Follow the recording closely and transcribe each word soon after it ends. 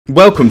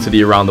Welcome to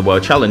the Around the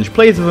World Challenge.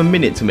 Players have a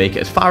minute to make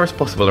it as far as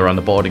possible around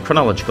the board in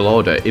chronological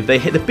order. If they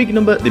hit the big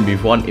number, they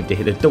move 1, if they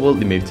hit the double,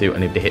 they move 2,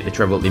 and if they hit the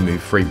treble, they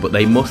move 3, but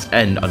they must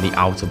end on the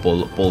outer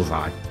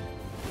bullseye.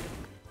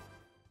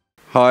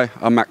 Hi,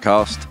 I'm Matt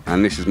Cast,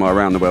 and this is my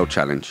Around the World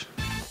Challenge.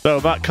 So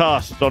Matt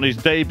Cast, on his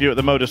debut at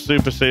the MODUS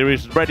Super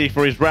Series, ready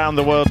for his Round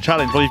the World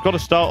Challenge. Well, he's got to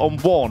start on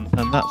 1,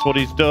 and that's what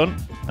he's done.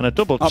 And a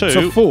double 2 up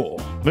to 4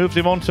 moves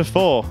him on to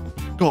 4.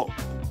 God,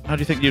 how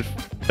do you think you'd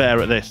fare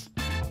at this?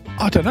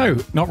 I don't know,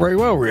 not very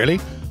well really.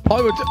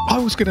 I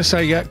was going to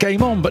say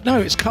game on, but no,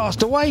 it's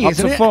cast away,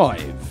 isn't it? Up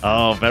to 5.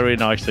 Oh, very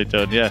nicely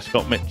done. Yeah,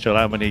 Scott Mitchell,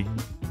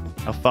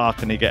 how far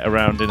can he get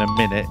around in a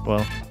minute?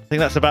 Well, I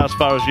think that's about as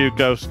far as you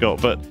go, Scott,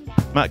 but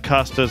Matt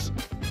Casters,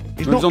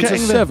 he's not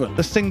getting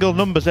the single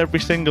numbers every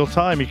single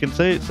time. You can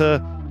see it's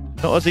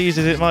not as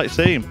easy as it might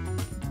seem.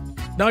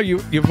 No,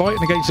 you're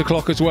fighting against the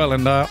clock as well,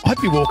 and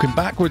I'd be walking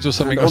backwards or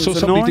something. I saw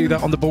somebody do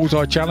that on the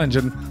Bullseye Challenge,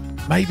 and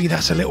maybe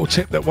that's a little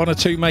tip that one or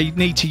two may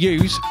need to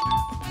use.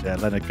 Yeah,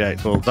 Leonard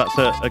Gates, well, that's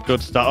a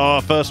good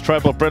start. Oh, first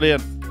treble,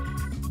 brilliant.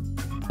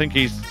 I think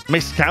he's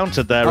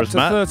miscounted there as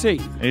Matt. Up to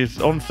 13.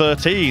 He's on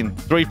 13,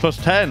 3 plus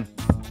 10.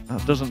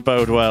 That doesn't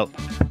bode well.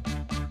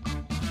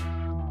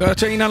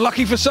 13,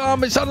 unlucky for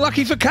some, it's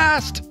unlucky for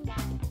Cast.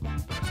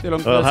 Still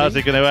on 13. Well, how's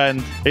it going to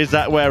end? Is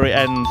that where it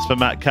ends for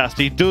Matt Cast?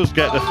 He does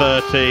get the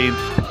 13,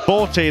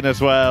 14 as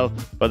well,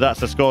 but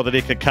that's a score that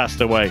he could cast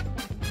away.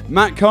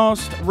 Matt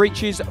Cast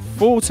reaches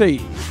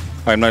 14.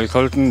 I'm Niall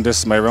Culleton, this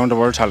is my Round the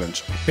World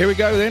Challenge. Here we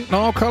go then,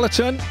 Niall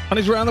Culleton on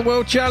his Round the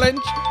World Challenge.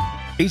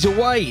 He's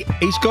away,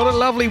 he's got a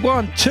lovely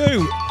 1,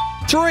 2,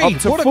 3,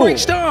 what a great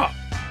start.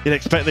 You'd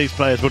expect these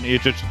players, wouldn't you,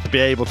 just to be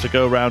able to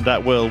go round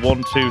that wheel.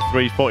 1, 2,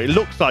 3, 4. It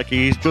looks like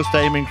he's just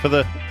aiming for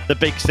the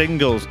big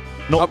singles,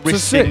 not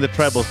risking the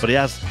trebles, but he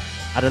has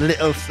had a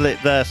little slit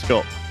there,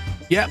 Scott.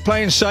 Yeah,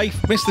 playing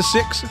safe, missed the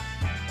 6,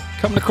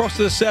 coming across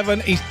to the 7.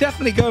 He's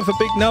definitely going for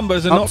big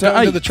numbers and not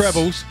going to the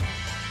trebles.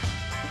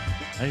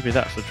 Maybe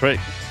that's the trick.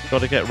 Got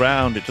to get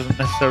round. It doesn't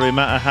necessarily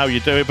matter how you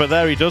do it, but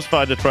there he does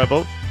find a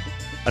treble.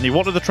 And he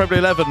wanted the treble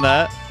 11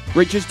 there.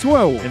 Reaches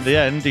 12. In the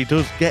end, he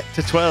does get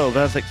to 12,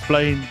 as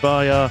explained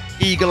by our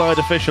eagle-eyed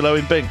official,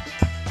 Owen Binks.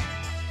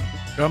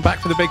 Going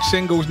back for the big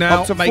singles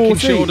now, making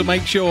sure to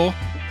make sure.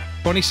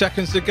 20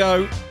 seconds to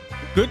go.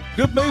 Good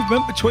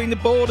movement between the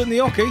board and the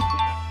hockey.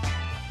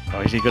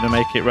 Oh, is he going to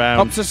make it round?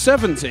 Up to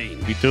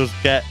 17. He does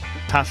get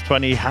past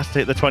 20, he has to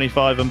hit the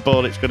 25 and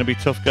bull. It's going to be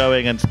tough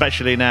going, and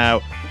especially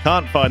now,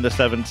 can't find the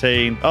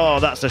 17.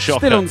 Oh, that's a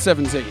shocker. Still on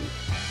 17.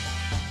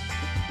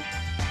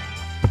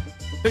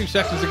 2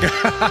 seconds to go.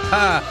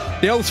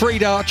 The old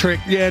 3-dart trick,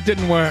 yeah, it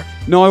didn't work.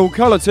 Niall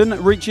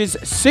Culleton reaches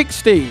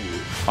 16.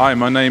 Hi,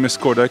 my name is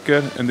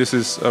Cordecker, and this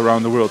is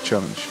Around the World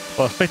Challenge.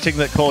 Well, fitting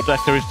that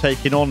Cordecker is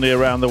taking on the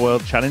Around the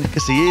World Challenge,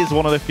 because he is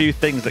one of the few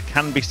things that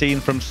can be seen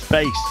from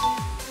space.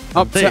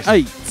 Up to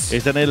 8.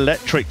 Is an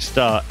electric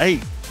start.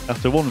 8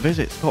 after 1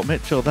 visit. Scott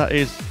Mitchell, that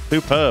is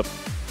superb.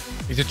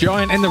 He's a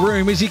giant in the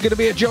room. Is he going to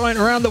be a giant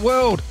around the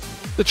world?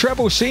 The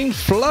treble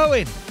seems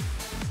flowing.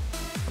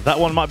 That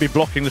one might be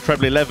blocking the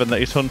treble 11 that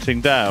he's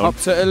hunting down. Up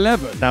to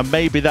 11. Now,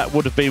 maybe that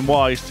would have been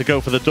wise to go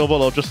for the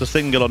double or just a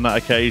single on that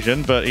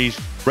occasion, but he's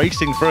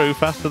racing through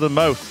faster than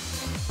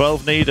most.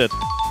 12 needed.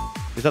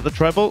 Is that the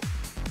treble?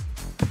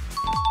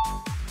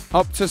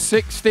 Up to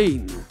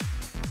 16.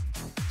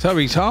 So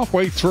he's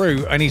halfway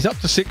through and he's up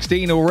to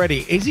 16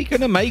 already. Is he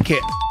going to make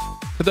it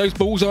for those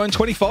bullseye and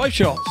 25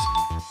 shots?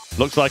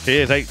 Looks like he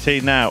is.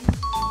 18 now.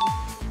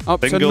 Up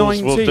Singles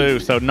to 19. will do.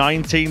 So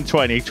 19,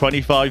 20,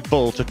 25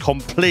 bull to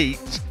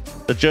complete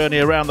the journey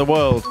around the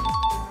world.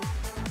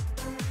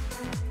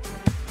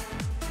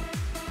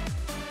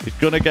 He's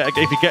going to get,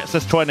 if he gets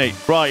us 20.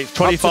 Right, it's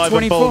 25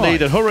 and bull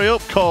needed. Hurry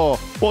up, Core.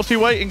 What's he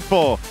waiting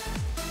for?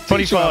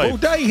 25. All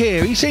day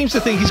here. He seems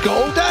to think he's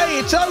got all day.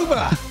 It's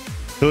over.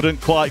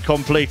 Couldn't quite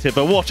complete it,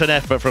 but what an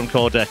effort from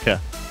Cordecker.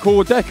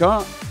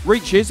 Cordecker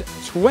reaches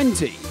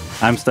 20.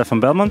 I'm Stefan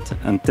Bellmont,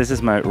 and this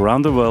is my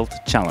Round the World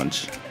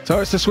Challenge. So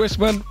it's the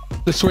Swissman.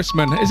 The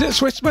Swissman. Is it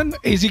Swissman?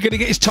 Is he going to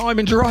get his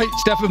timings right,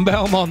 Stefan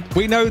Bellmont?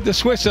 We know the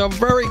Swiss are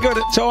very good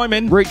at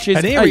timing. Reaches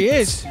and here 8. he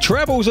is.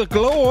 Trebles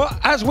galore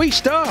as we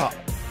start.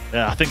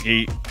 Yeah, I think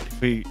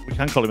we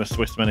can call him a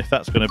Swissman if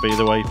that's going to be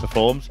the way he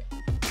performs.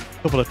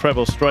 A couple of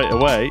trebles straight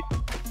away.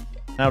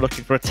 Now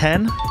looking for a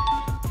 10.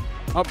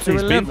 Up to 11.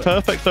 He's been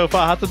perfect so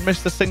far. Hasn't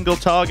missed a single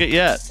target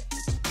yet.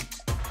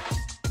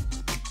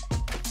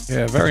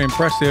 Yeah, very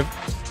impressive.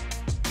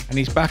 And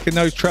he's back in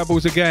those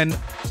trebles again.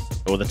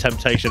 Oh, the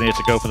temptation here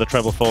to go for the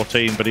treble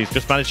 14, but he's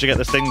just managed to get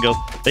the single.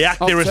 The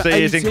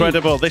accuracy is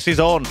incredible. This is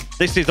on.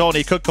 This is on.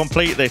 He could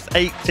complete this.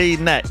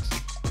 18 next.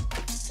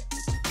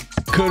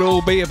 Could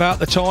all be about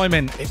the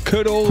timing. It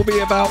could all be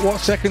about what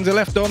seconds are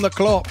left on the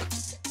clock.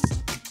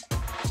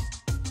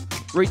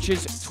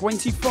 Reaches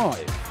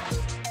 25.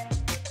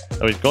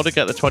 So he's got to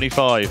get the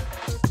 25.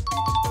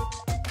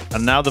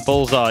 And now the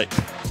bullseye.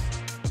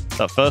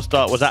 That first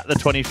start was at the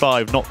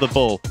 25, not the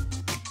bull.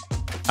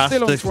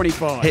 Still on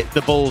 25. Hit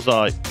the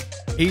bullseye.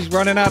 He's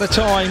running out of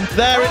time.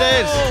 There it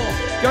is.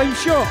 Game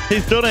shot.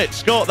 He's done it.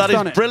 Scott, that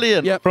is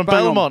brilliant from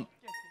Bellmont.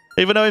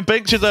 Even though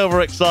Binks is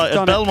overexcited,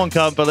 Bellmont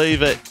can't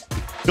believe it.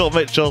 Scott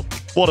Mitchell,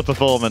 what a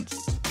performance.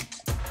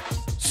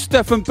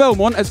 Stefan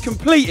Bellmont has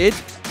completed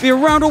the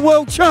Around the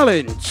World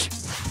Challenge.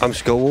 I'm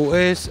Scott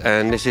Walters,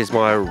 and this is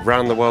my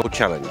Around the World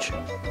Challenge.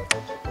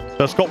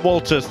 So Scott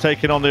Walters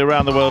taking on the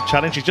Around the World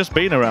Challenge. He's just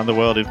been around the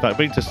world, in fact,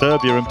 been to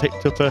Serbia and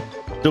picked up a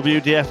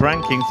WDF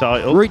ranking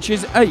title.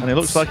 Reaches 8. And it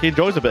looks like he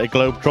enjoys a bit of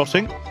globe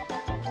trotting.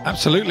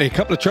 Absolutely. A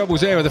couple of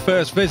troubles there with the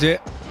first visit,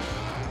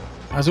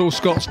 as all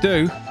Scots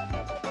do.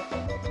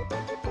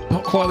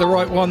 Not quite the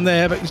right one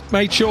there, but he's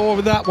made sure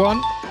with that one.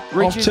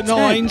 Off to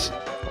 9s.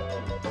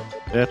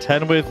 Yeah,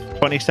 10 with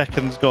 20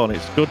 seconds gone.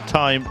 It's good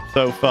time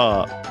so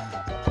far.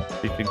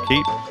 He can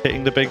keep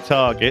hitting the big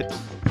targets.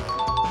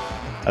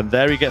 And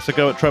there he gets a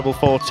go at treble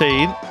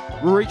 14.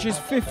 Reaches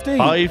 15.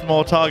 5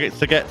 more targets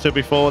to get to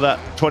before that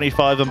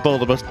 25 and bull,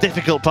 the most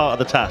difficult part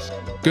of the task.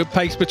 Good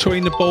pace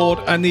between the board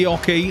and the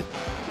oche.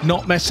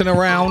 Not messing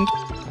around.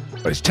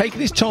 But it's taking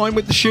his time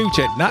with the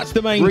shooting. That's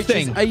the main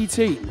thing.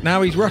 18.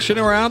 Now he's rushing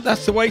around.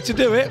 That's the way to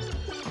do it.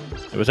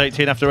 It was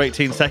 18 after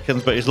 18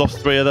 seconds, but he's lost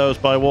 3 of those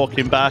by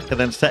walking back and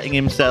then setting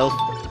himself.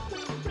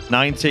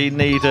 19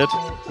 needed.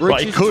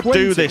 Right, he could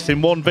do this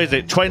in one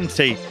visit.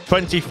 20,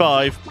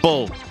 25,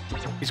 bull.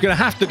 He's going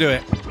to have to do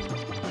it.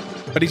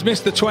 But he's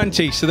missed the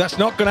 20, so that's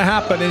not going to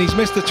happen. And he's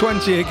missed the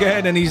 20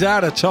 again, and he's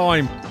out of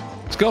time.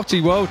 Scotty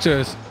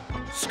Walters.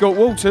 Scott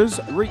Walters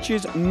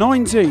reaches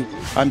 19.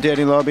 I'm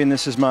Danny LAUBY, and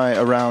this is my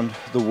Around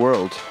the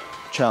World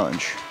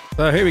Challenge.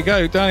 So here we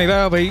go, Danny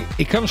LAUBY.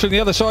 He comes from the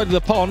other side of the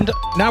pond.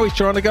 Now he's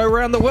trying to go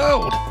around the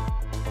world.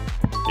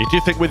 You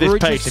do think with his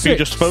pace, if he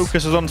just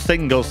focuses on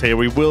singles here,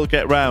 we will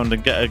get round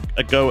and get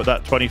a go at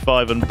that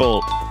 25 and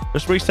bull.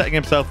 Just resetting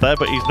himself there,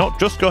 but he's not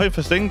just going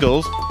for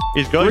singles,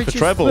 he's going for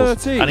trebles.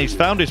 13. And he's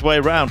found his way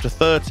round to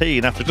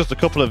 13 after just a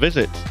couple of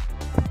visits.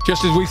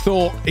 Just as we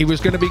thought, he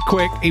was going to be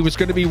quick, he was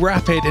going to be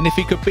rapid, and if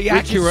he could be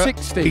accurate,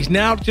 he's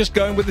now just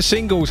going with the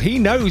singles. He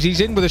knows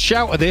he's in with a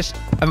shout of this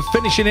and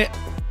finishing it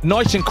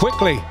nice and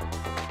quickly.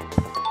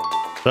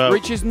 So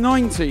reaches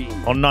 19.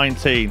 On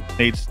 19,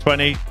 needs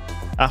 20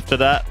 after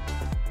that.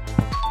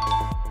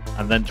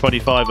 And then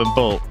 25 and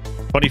bull.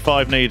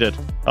 25 needed.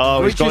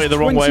 Oh, he's got it the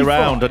wrong way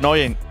round.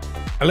 Annoying.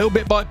 A little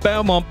bit by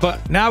Bellmont,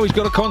 but now he's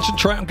got to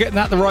concentrate on getting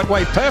that the right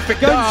way.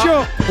 Perfect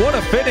shot. What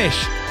a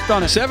finish.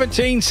 Done it.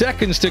 17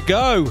 seconds to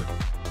go.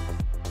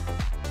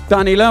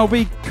 Danny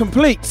LAUBY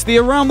completes the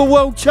Around the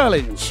World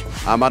Challenge.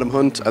 I'm Adam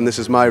Hunt, and this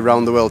is my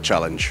Around the World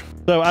Challenge.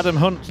 So Adam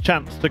Hunt's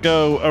chance to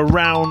go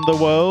around the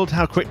world.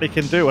 How quick they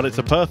can do. Well, it's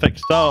a perfect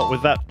start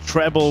with that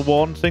treble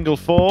 1, single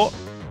 4.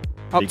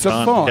 Up to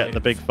 5. Get the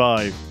big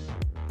 5.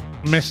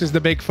 Misses the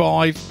big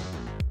 5.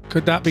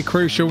 Could that be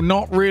crucial?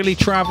 Not really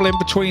travelling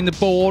between the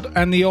board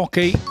and the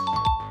oche.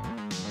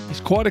 He's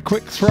quite a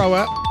quick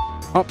thrower.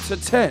 Up to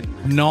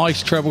 10.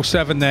 Nice treble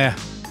 7 there.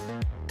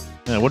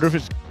 Yeah, I wonder if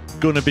it's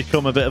going to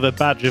become a bit of a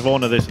badge of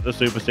honour this at the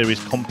Super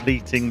Series,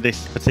 completing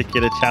this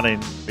particular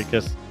challenge,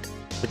 because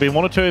there've been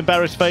 1 or 2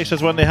 embarrassed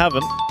faces when they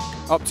haven't.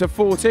 Up to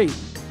 14.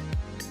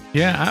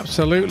 Yeah,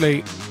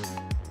 absolutely.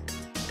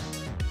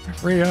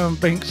 Referee Owen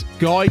Binks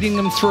guiding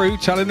them through,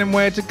 telling them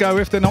where to go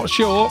if they're not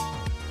sure.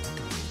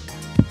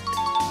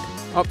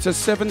 Up to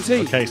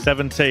 17. Okay,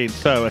 17.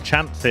 So a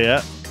chance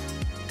here.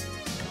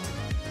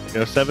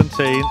 Go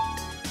 17.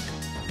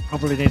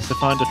 Probably needs to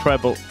find a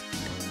treble.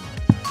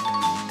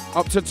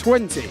 Up to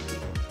 20.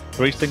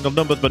 3 single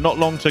numbers, but not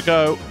long to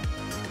go.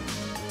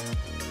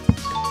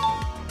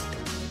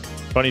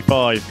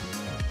 25.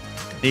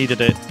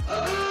 Needed it.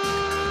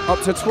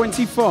 Up to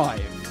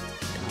 25.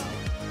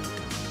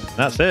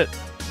 That's it.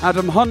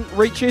 Adam Hunt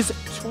reaches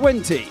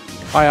 20.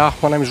 Hiya,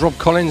 my name is Rob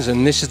Collins,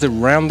 and this is the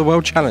Round the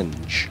World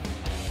Challenge.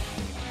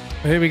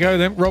 Here we go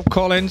then, Rob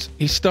Collins.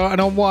 He's starting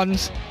on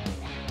 1s.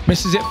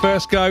 Misses it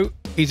first go.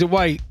 He's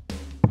away.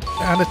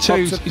 Down to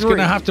 2s. He's going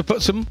to have to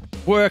put some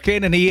work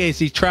in, and he is.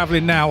 He's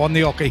travelling now on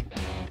the oche.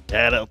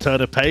 Yeah, a little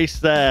turn of pace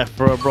there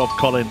from Rob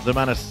Collins, the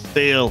man of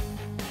steel.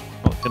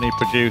 What can he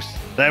produce?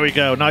 There we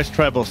go. Nice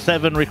treble.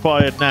 7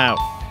 required now.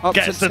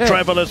 Gets the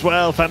treble as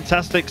well.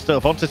 Fantastic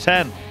stuff. On to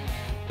 10.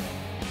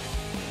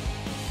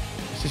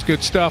 This is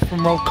good stuff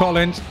from Rob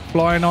Collins.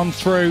 Flying on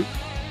through.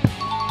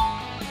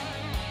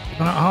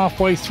 About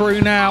halfway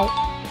through now.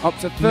 Up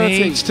to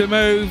 13. Needs to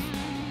move.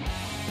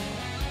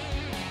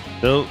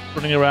 Still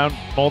running around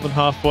more than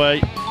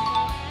halfway.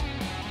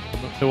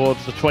 Coming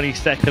towards the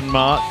 20-second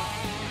mark.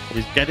 But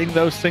he's getting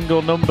those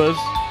single numbers.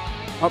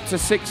 Up to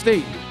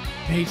 16.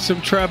 Needs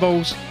some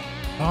trebles.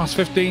 Last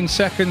 15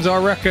 seconds,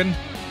 I reckon.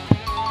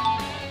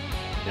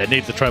 Yeah,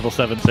 needs a treble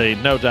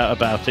 17, no doubt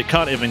about it.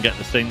 Can't even get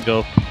the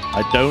single.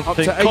 I don't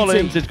think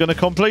Collins is going to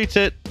complete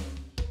it.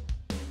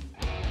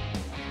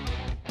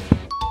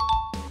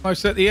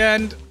 Almost at the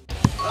end.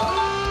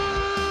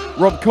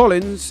 Rob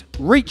Collins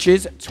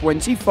reaches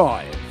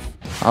 25.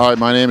 Hi,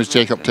 my name is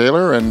Jacob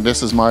Taylor, and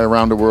this is my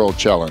Around the World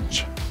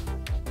Challenge.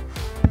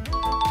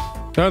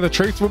 So the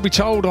truth will be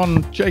told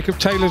on Jacob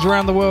Taylor's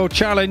Around the World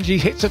Challenge. He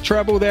hits a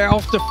treble there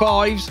off the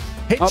 5s.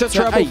 Hits a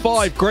treble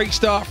 5. Great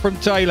start from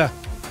Taylor.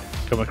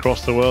 Come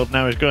across the world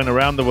now. He's going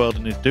around the world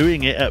and he's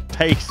doing it at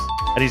pace.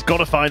 And he's got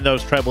to find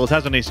those trebles,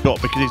 hasn't he,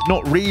 Scott? Because he's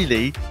not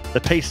really the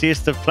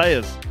paciest of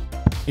players.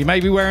 He may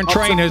be wearing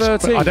trainers,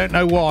 but I don't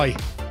know why.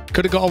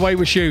 Could have got away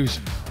with shoes.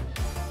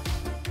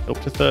 Up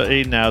to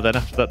 13 now, then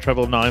after that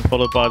treble 9,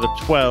 followed by the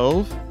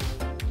 12,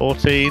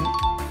 14,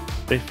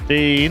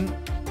 15.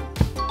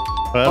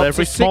 Well,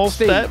 every small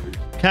step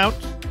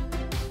counts.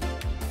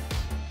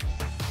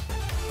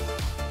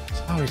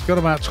 Oh, he's got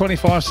about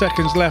 25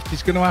 seconds left.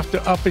 He's going to have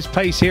to up his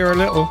pace here a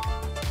little.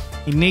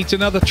 He needs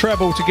another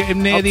treble to get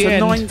him near the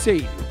end.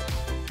 19.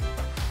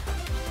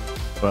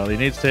 Well, he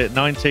needs to hit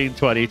 19,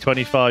 20,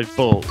 25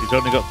 bull. He's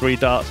only got 3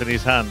 darts in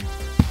his hand.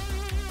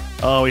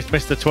 Oh, he's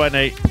missed the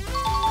 20.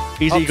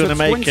 Is he going to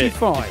make it? He's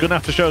going to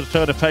have to show the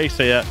turn of pace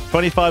here.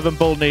 25 and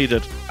bull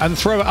needed. And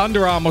throw it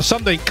underarm or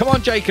something. Come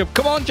on, Jacob.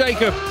 Come on,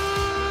 Jacob.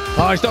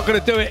 Oh, he's not going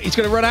to do it. He's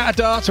going to run out of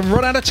darts and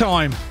run out of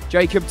time.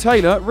 Jacob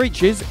Taylor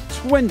reaches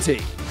 20.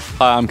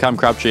 Hi, I'm Cam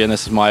Crabtree, and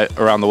this is my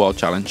Around the World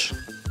Challenge.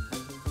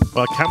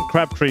 Well, Cam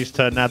Crabtree's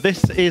turn. Now,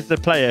 this is the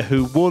player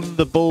who won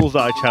the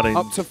Bullseye Challenge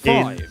up to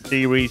 5. In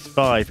Series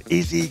 5.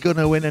 Is he going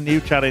to win a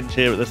new challenge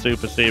here at the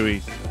Super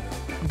Series?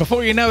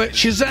 Before you know it,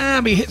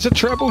 Shazam, he hits a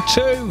treble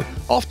 2.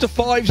 Off to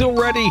 5s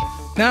already.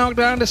 Now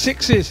down to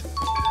 6s.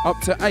 Up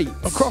to 8.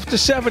 Across to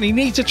 7. He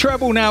needs a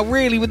treble now,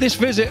 really, with this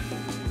visit.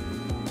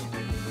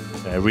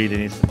 Yeah, really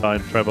needs to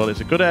find treble.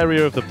 It's a good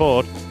area of the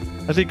board.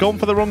 Has he gone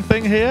for the wrong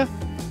thing here?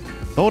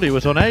 Thought he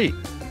was on 8.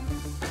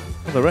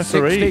 Well, the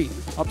referee.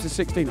 16. Up to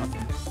 16, I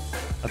think.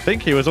 I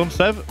think he was on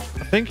 7.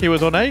 I think he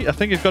was on 8. I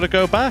think he's got to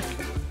go back.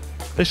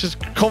 This is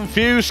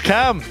confused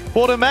Cam.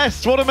 What a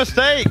mess. What a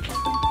mistake.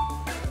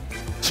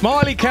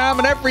 Smiley Cam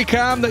and every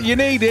Cam that you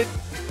needed.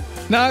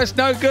 No, it's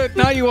no good.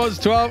 Now he wants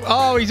 12.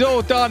 Oh, he's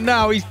all done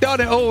now. He's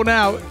done it all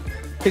now.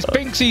 It's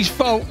Pinksy's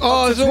fault.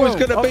 Oh, it's always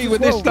going to be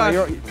with this lad.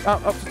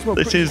 Up to 12.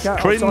 This is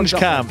cringe,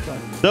 Cam.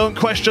 Don't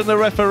question the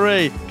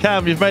referee.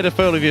 Cam, you've made a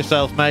fool of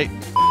yourself, mate.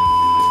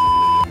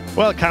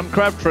 Well, Cam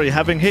Crabtree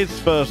having his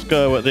first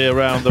go at the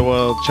Around the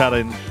World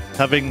Challenge,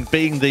 having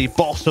been the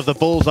boss of the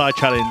Bullseye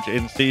Challenge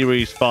in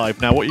Series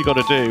 5. Now, what you got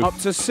to do up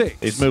to 6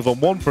 is move on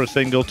 1 for a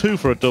single, 2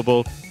 for a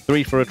double,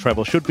 3 for a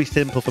treble. Should be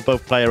simple for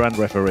both player and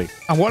referee.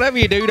 And whatever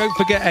you do, don't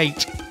forget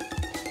 8.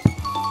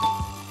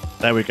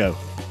 There we go.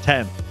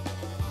 10.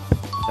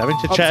 Having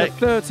to up check.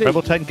 To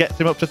treble 10 gets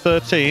him up to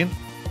 13.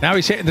 Now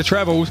he's hitting the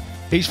trebles.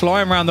 He's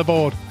flying around the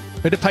board.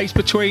 Bit of pace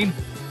between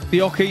the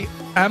oche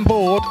and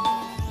board.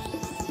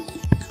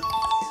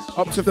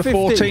 Up to the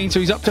 14,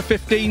 so he's up to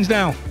 15s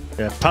now.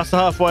 Yeah, past the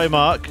halfway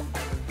mark.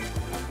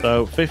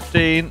 So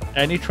 15,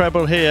 any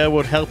treble here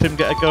would help him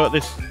get a go at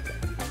this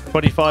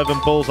 25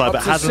 and bullseye, up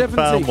but hasn't 17.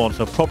 found one,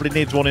 so probably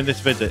needs one in this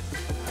visit.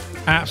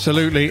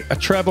 Absolutely. A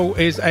treble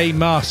is a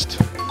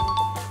must.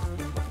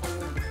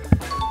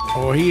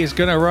 Or he is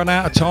going to run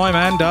out of time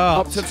and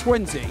darts. Up to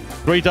 20.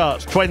 3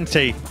 darts,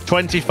 20,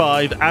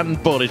 25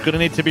 and bull. He's going to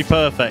need to be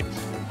perfect.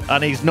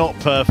 And he's not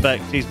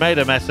perfect. He's made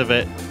a mess of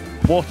it.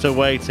 What a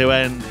way to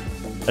end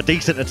a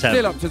decent attempt.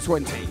 Still up to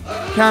 20.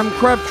 Cam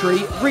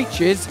Crabtree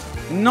reaches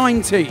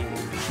 19.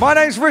 My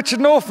name's Richard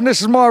North and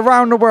this is my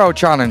Around the World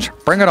Challenge.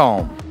 Bring it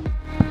on.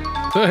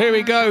 So here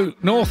we go.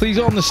 Northie's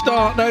on the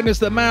start, known as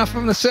the man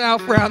from the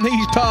south round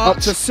these parts.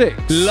 Up to 6.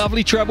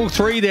 Lovely treble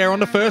 3 there on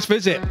the first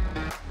visit.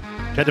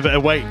 Had a bit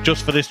of weight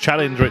just for this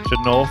challenge, Richard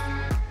North.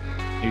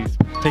 He's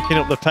picking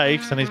up the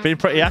pace and he's been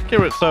pretty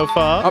accurate so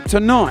far. Up to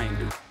 9.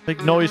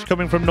 Big noise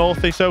coming from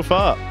Northie so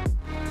far.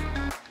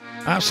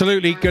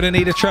 Absolutely going to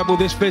need a treble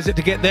this visit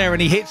to get there,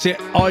 and he hits it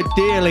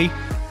ideally.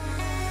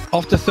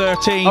 Off to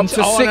 13. Up to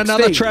 16. And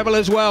another treble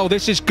as well.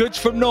 This is goods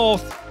from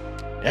North.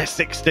 Yes,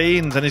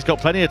 16s, and he's got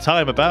plenty of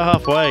time, about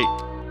halfway.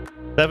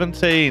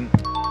 17,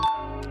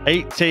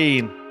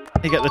 18.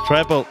 He get the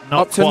treble.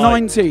 Not up to quite.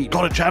 19.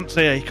 Got a chance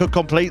here. He could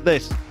complete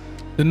this.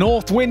 The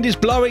north wind is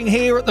blowing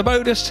here at the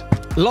MODUS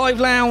Live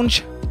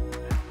Lounge.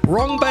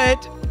 Wrong bed.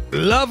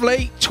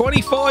 Lovely.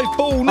 25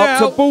 ball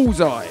now. Up to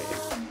bullseye.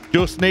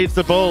 Just needs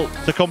the ball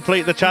to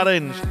complete the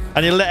challenge,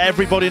 and he'll let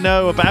everybody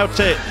know about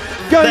it.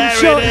 Go there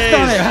shot, it is.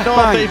 done it.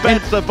 Northie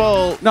bets the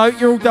ball. No,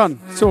 you're all done.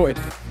 Sorted.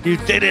 You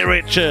did it,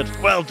 Richard.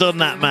 Well done,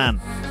 that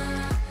man.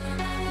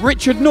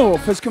 Richard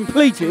North has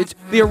completed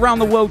the Around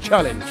the World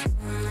Challenge.